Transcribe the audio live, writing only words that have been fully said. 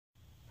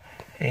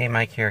Hey,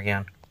 Mike here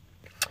again.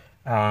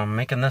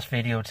 Making this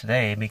video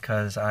today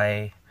because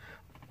I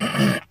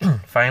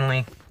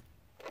finally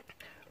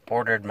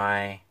ordered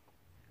my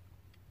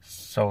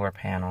solar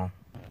panel.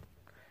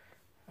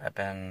 I've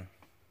been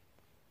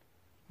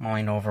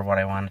mulling over what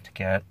I wanted to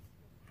get,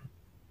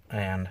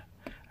 and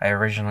I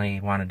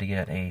originally wanted to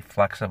get a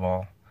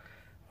flexible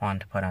one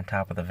to put on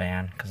top of the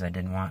van because I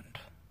didn't want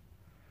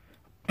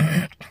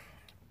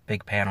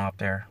big panel up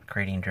there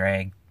creating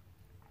drag.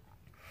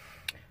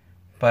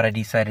 But I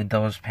decided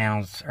those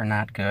panels are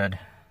not good.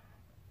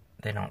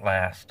 They don't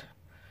last.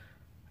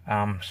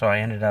 So I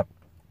ended up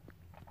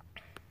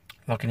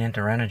looking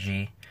into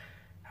Renogy.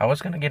 I was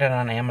going to get it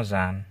on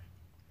Amazon,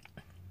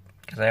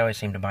 because I always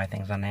seem to buy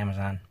things on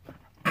Amazon.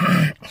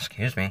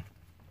 Excuse me.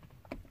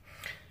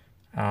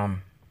 So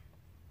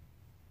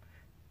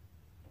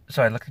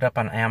I looked it up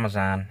on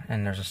Amazon,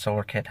 and there's a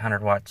solar kit,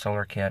 100-watt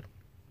solar kit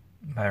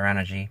by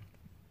Renogy.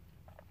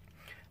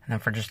 And then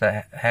for just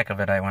the heck of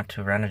it, I went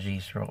to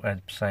Renogy's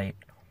website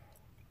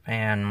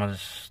and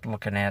was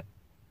looking at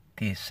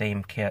the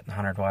same kit, the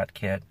 100-watt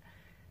kit,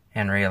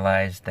 and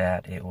realized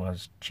that it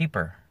was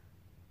cheaper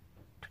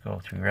to go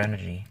through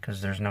Renogy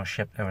because there was no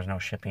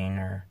shipping,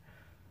 or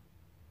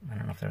I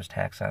don't know if there was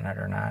tax on it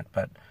or not,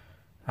 but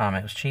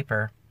it was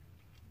cheaper.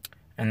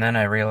 And then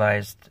I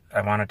realized I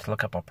wanted to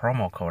look up a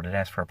promo code. It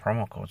asked for a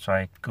promo code, so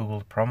I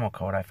googled promo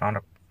code. I found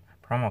a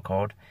promo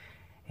code,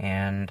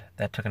 and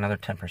that took another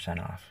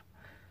 10% off.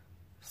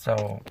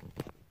 So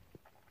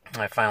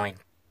I finally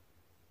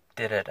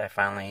did it. I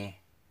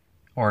finally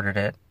ordered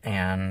it,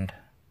 and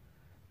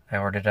I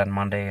ordered it on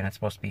Monday, and it's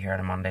supposed to be here on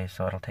a Monday,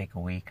 so it'll take a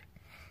week.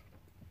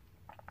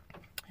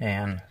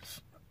 And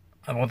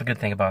well, the good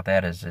thing about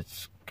that is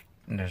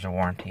there's a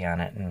warranty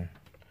on it, and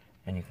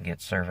you can get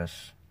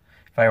service.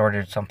 If I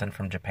ordered something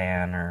from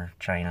Japan or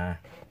China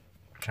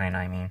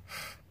I mean,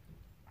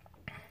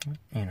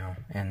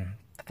 and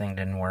the thing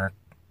didn't work,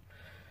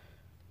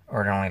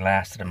 or it only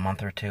lasted a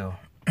month or two,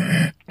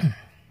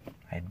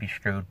 I'd be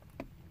screwed.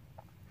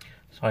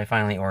 So I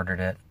finally ordered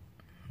it,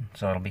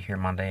 so it'll be here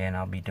Monday, and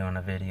I'll be doing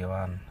a video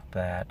on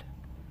that.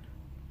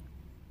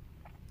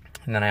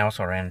 And then I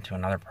also ran into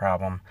another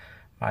problem.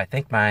 I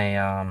think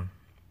my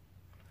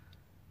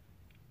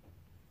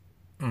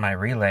my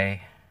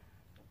relay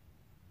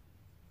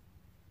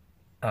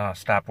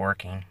stopped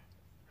working,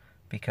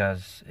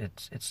 because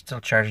it's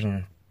still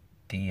charging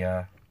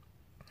the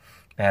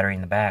battery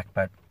in the back,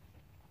 but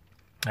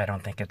I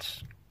don't think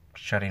it's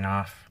shutting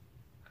off.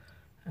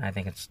 I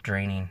think it's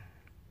draining.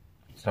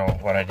 So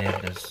what I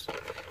did is,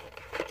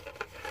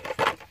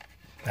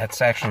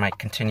 that's actually my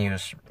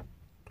continuous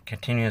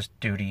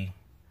duty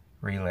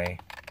relay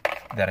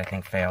that I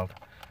think failed.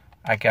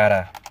 I got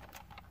a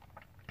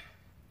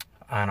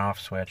on-off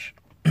switch,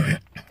 so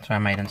I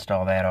might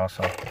install that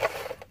also.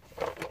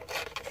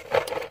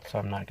 So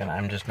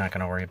I'm just not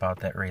gonna worry about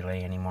that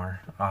relay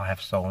anymore. I'll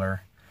have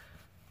solar,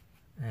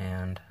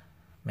 and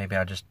maybe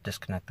I'll just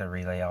disconnect the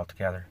relay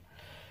altogether.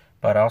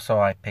 But also,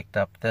 I picked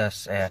up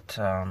this at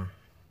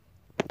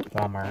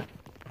Walmart.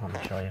 Let me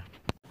show you.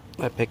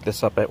 I picked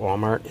this up at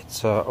Walmart.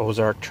 It's a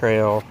Ozark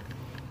Trail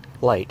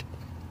light,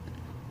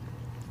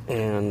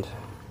 and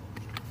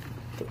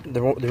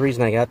the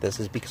reason I got this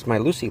is because my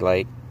Lucy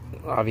light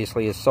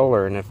obviously is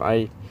solar, and if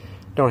I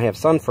don't have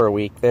sun for a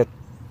week, that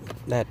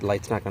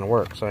light's not going to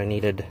work. So I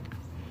needed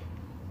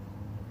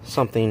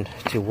something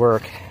to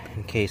work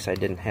in case I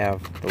didn't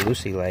have the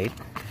Lucy light,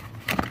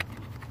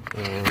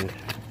 and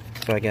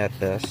so I got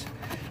this.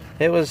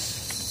 It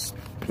was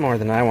more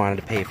than I wanted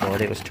to pay for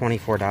it. It was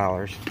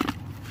 $24,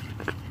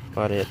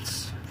 but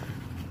it's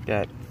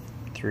got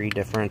 3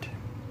 different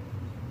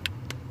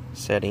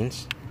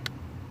settings,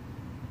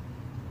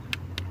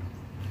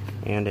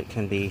 and it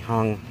can be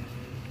hung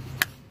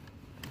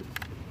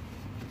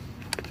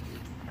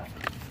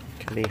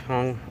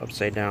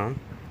upside down,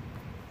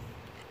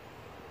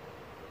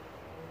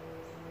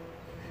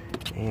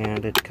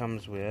 and it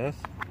comes with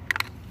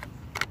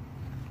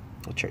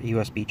a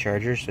USB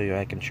charger, so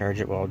I can charge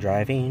it while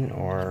driving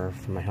or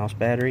from my house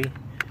battery.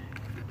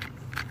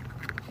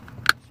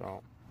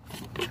 So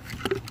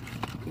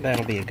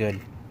that'll be a good,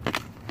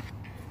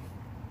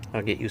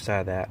 I'll get used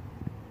out of that,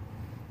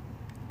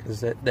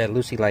 because that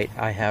Lucy light,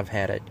 I have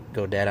had it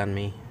go dead on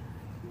me,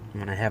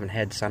 and I haven't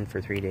had sun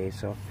for 3 days,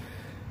 so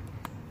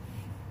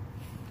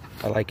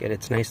I like it.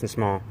 It's nice and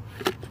small.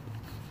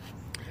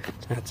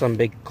 It's not some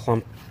big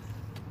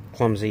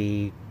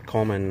clumsy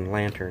Coleman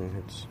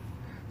lantern. It's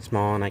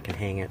small, and I can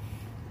hang it.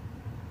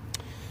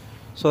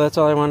 So that's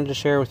all I wanted to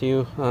share with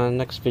you.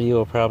 Next video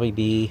will probably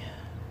be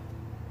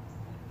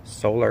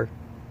solar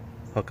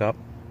hookup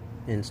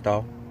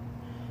install.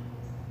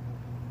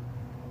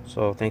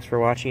 So thanks for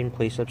watching.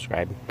 Please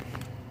subscribe.